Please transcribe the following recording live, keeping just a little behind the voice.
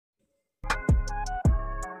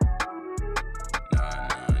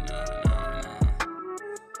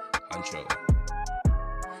Hancho.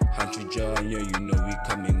 Hancho John, yeah, you know we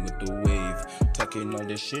coming with the wave. Talking all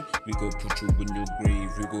this shit, we go put you in your grave.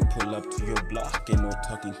 We go pull up to your block, ain't no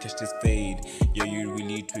talking, catch this fade. Yeah, you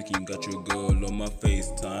really tweaking, got your girl on my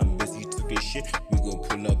FaceTime. Busy took a shit, we go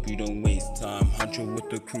pull up, you don't waste time. Hancho with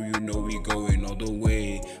the crew, you know we going all the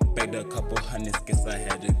way. Bagged a couple hundreds, guess I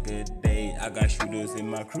had a good day. I got shooters in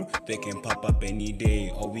my crew, they can pop up any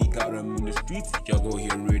day. Or we got them in the streets, y'all go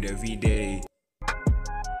hear it every day.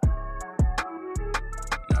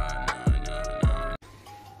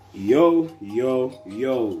 Yo,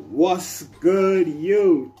 what's good,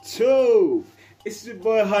 YouTube? It's your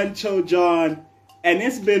boy Hancho John, and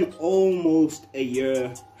it's been almost a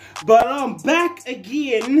year, but I'm back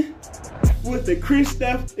again with the Chris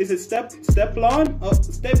Stapleton?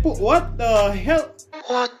 What the hell?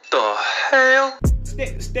 What the hell?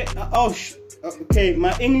 Okay,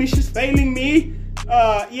 my English is failing me.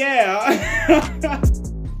 Yeah.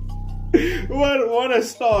 What a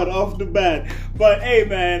start off the bat. But hey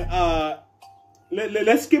man,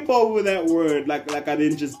 let's skip over that word like I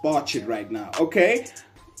didn't just botch it right now, okay?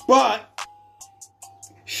 But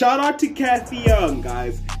shout out to Kathy Young,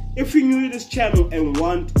 guys. If you're new to this channel and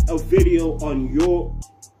want a video on your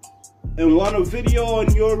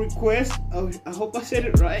request, I hope I said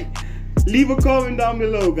it right. Leave a comment down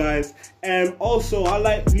below, guys. And also,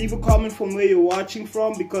 leave a comment from where you're watching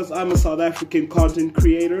from, because I'm a South African content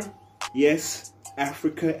creator. Yes,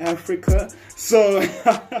 Africa. So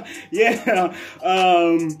yeah,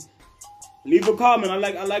 leave a comment.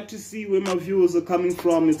 I like to see where my viewers are coming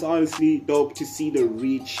from. It's honestly dope to see the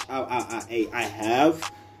reach I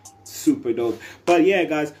have. Super dope. But yeah,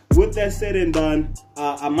 guys, with that said and done,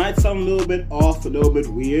 I might sound a little bit off, a little bit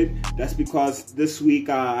weird. That's because this week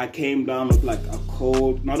I came down with like a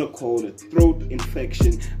cold, not a cold, a throat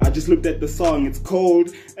infection. I just looked at the song, it's cold.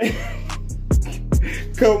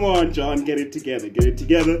 Come on, John, get it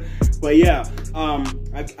together. But yeah, I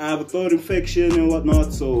have a throat infection and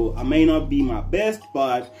whatnot, so I may not be my best,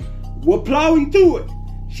 but we're plowing through it.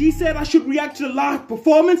 She said I should react to the live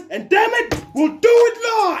performance, and damn it, we'll do it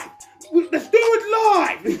live. Let's do it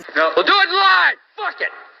live. No, we'll do it live. Fuck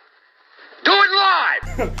it. Do it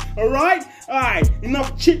live. All right,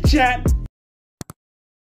 enough chit chat.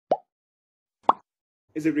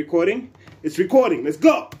 Is it recording? It's recording. Let's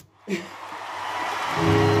go.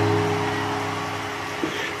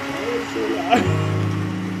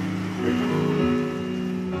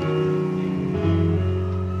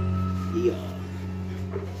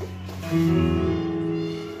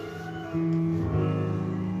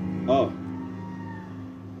 Oh.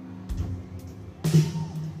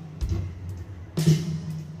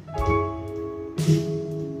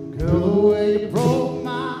 Girl, the way you broke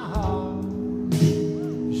my heart,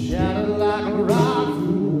 shattered like a rock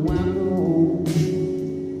through the window.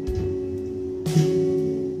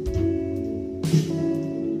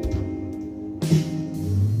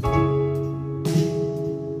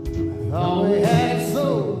 I thought we had so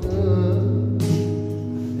good, I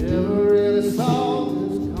never really saw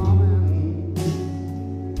this coming.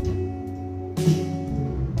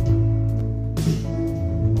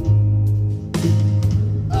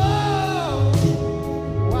 Oh,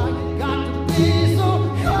 why you got to be so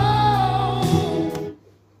cold?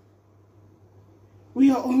 We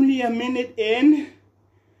are only a minute in.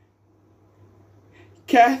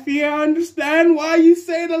 Kathy, I understand why you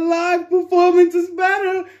say the live performance is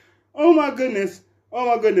better. Oh my goodness. I'm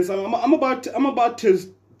about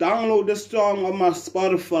to download this song on my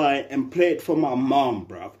Spotify and play it for my mom,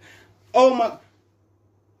 bruv. Oh my.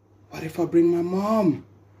 What if I bring my mom?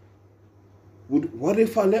 What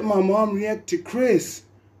if I let my mom react to Chris?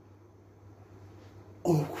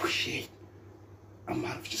 Oh shit. I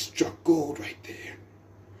might have just struck gold right there.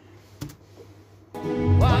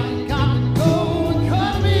 Why you got to go and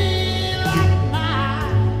cut me like a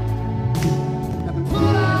knife and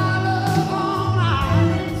put our love on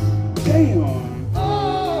ice? Damn.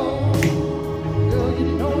 Oh, girl, you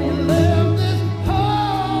know you left this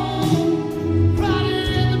home right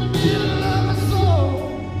here in the middle of my soul.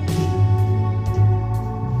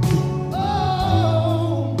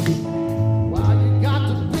 Oh, why you got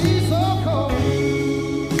to be so cold?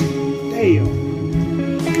 Damn.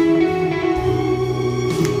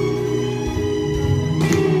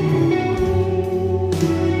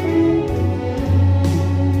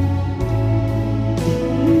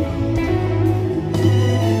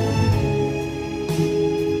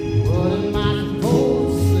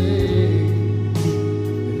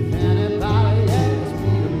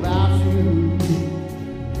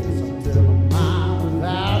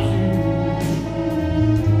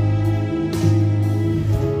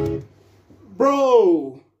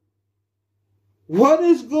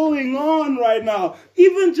 is going on right now?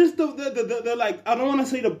 Even just the like, I don't want to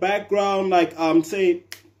say the background, like, say,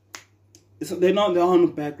 they're not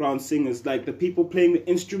the background singers, like the people playing the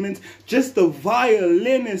instruments, just the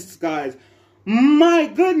violinists, guys. My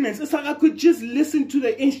goodness, it's like I could just listen to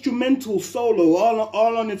the instrumental solo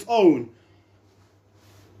all on its own.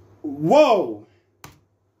 Whoa,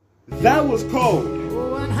 that was cold.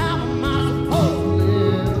 Oh, and how am I supposed to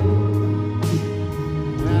live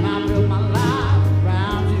when I build my life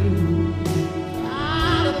around you?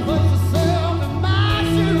 Try to put yourself in my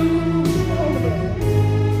shoes.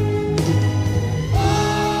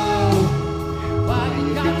 Oh, why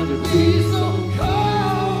you got to be so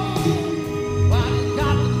cold? Why you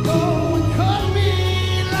got to go and cut me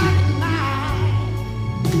like a knife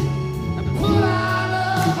and put our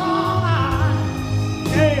love on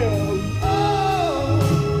ice? Damn.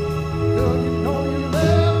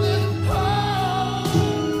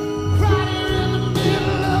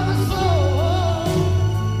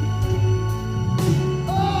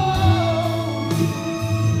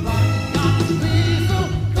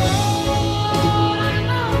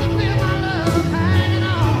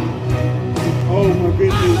 Oh my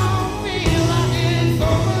goodness.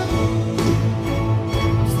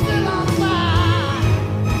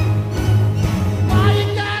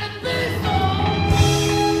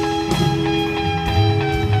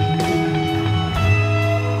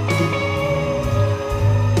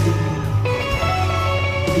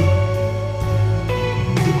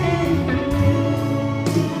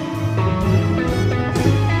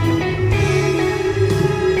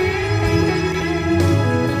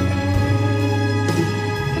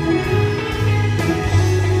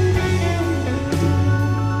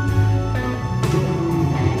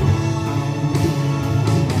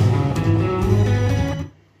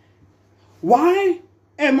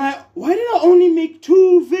 Why did I only make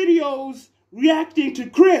 2 videos reacting to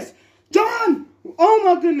Chris? John! Oh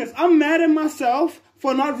my goodness, I'm mad at myself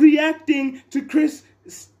for not reacting to Chris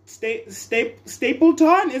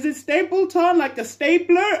Stapleton? Is it Stapleton? Like a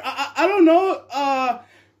stapler? I don't know.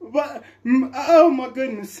 But, oh my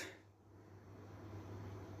goodness.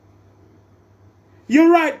 You're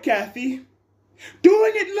right, Kathy.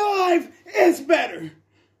 Doing it live is better.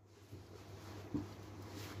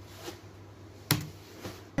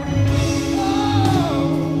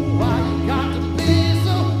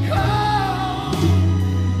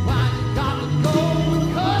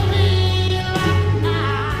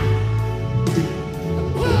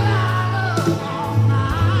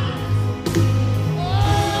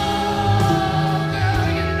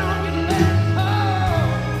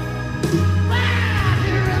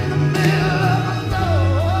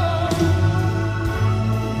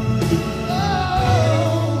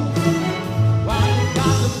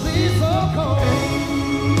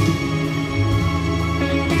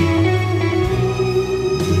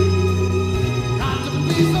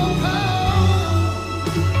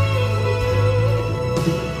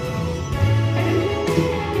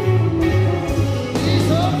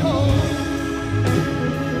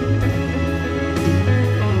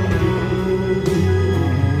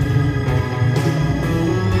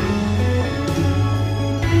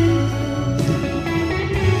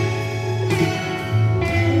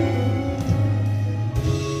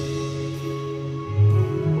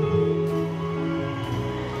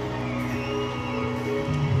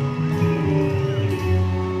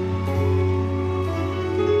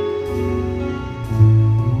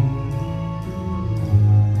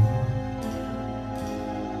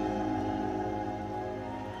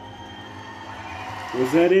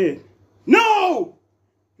 Was that it? No!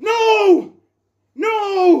 No!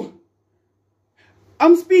 No!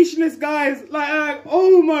 I'm speechless, guys. Like,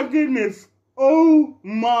 oh my goodness. Oh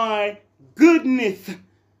my goodness.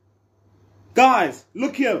 Guys,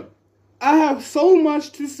 look here. I have so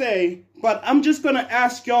much to say, but I'm just going to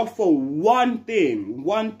ask y'all for one thing.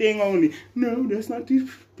 One thing only. No, that's not this.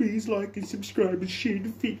 Please like and subscribe and share the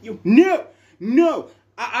video. No! No!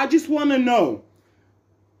 I just want to know.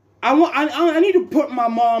 I need to put my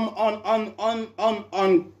mom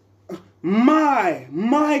on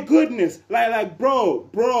my goodness. Like bro,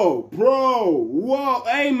 whoa,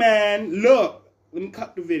 hey man, look. Let me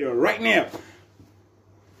cut the video right now.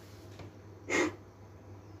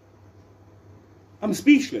 I'm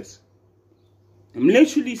speechless. I'm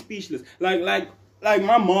literally speechless. Like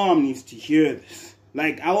my mom needs to hear this.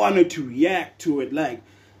 Like, I wanted to react to it, like,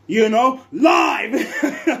 you know, live.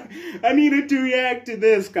 I needed to react to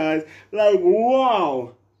this, guys. Like,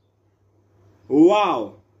 wow.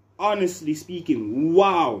 Wow. Honestly speaking,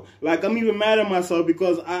 wow. Like, I'm even mad at myself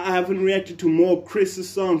because I haven't reacted to more Chris's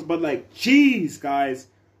songs. But, like, jeez, guys.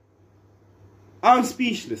 I'm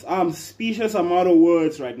speechless. I'm speechless. I'm out of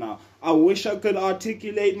words right now. I wish I could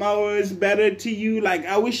articulate my words better to you. Like,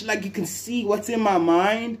 I wish, like, you can see what's in my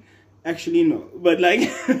mind. Actually, no. But, like,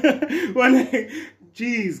 when, like,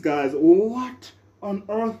 jeez, guys, what on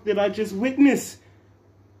earth did I just witness?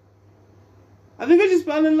 I think I just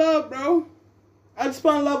fell in love, bro. I just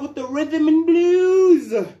fell in love with the rhythm and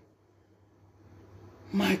blues.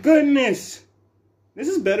 My goodness. This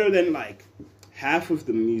is better than, like, half of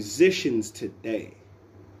the musicians today.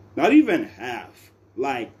 Not even half.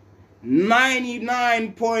 Like,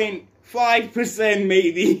 99.5%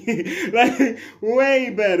 maybe. Like, way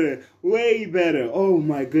better. Way better. Oh,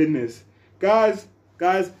 my goodness. Guys,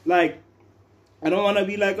 like, I don't want to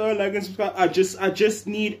be like, oh, like and subscribe. I just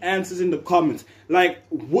need answers in the comments. Like,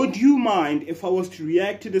 would you mind if I was to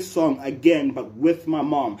react to this song again, but with my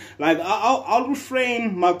mom? Like, I'll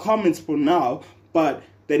refrain my comments for now, but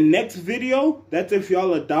the next video, that's if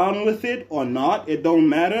y'all are down with it or not. It don't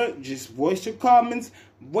matter. Just voice your comments,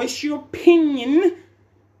 voice your opinion,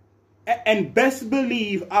 and best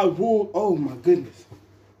believe I will. Oh my goodness.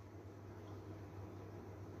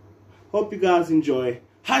 Hope you guys enjoy.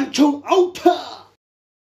 Hancho Outa!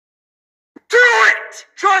 Do it!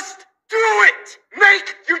 Just do it!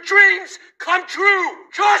 Make your dreams come true!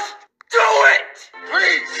 Just do it!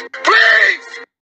 Please! Please!